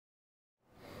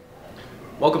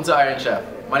Welcome to Iron Chef.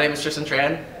 My name is Tristan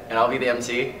Tran, and I'll be the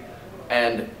MC.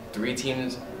 And 3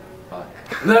 teams.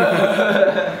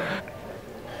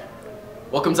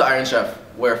 Welcome to Iron Chef,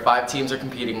 where 5 teams are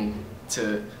competing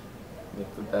to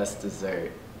make the best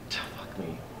dessert. Fuck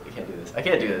me. I can't do this. I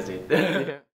can't do this, dude.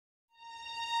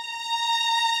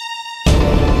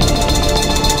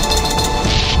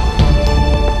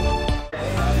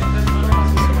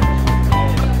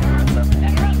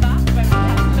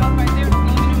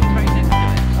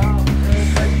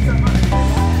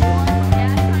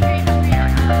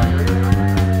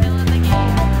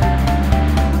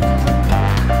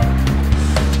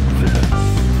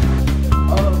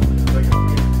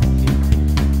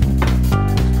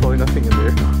 Nothing in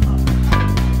there.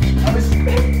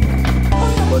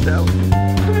 Watch out.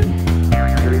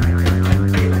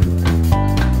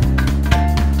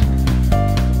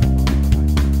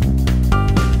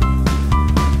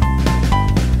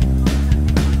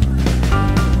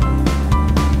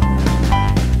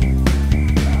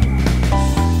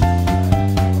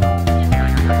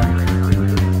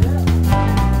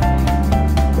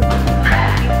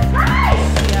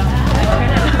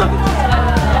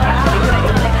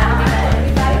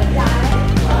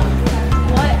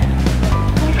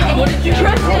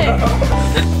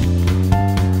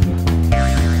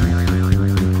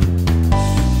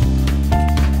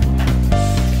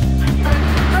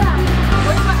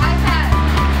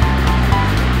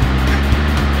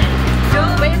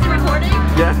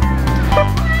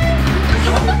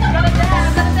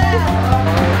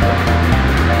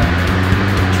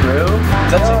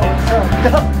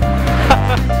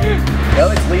 Yo,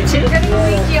 it's Lychee? You're getting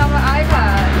Lychee on my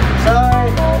iPad.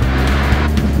 Sorry.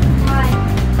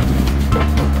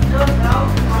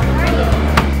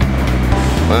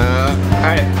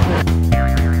 Alright.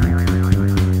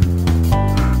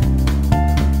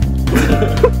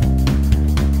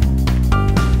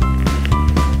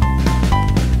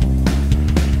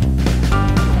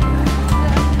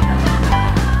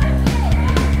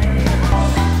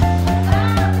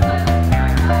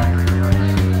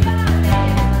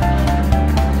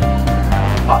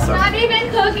 Awesome. Not even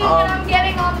cooking and I'm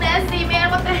getting all messy,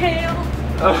 man. What the hell?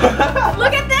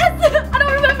 Look at this! I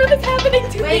don't remember this happening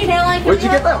to me. Caroline, Where'd you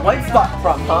get that white spot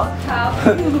from, huh?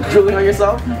 Drooling on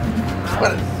yourself?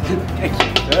 Thank you.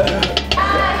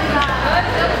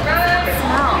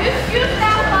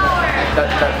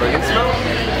 That burning smell?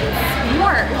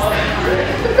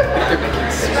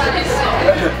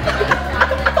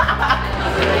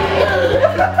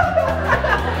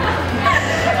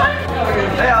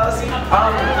 Hey Alice, can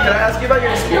I ask you about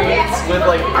your experience with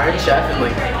like Iron Chef and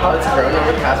like how it's grown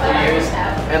over the past few years?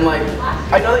 And like,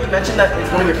 I know that you mentioned that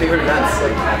it's one of your favorite events.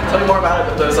 Like, tell me more about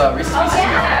it with those Reese's Pieces you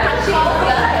have.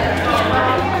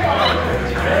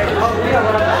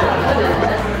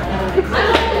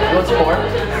 You want some more?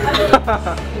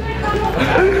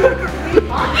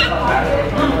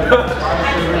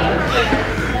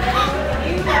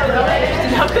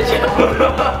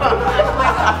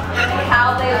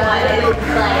 How they wanted like.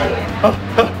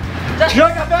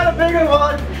 Chuck, I found a bigger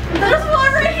one! There's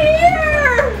one right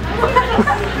here!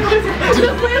 Just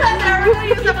leave that there. We're gonna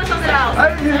use that for something else. I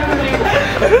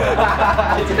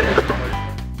did it.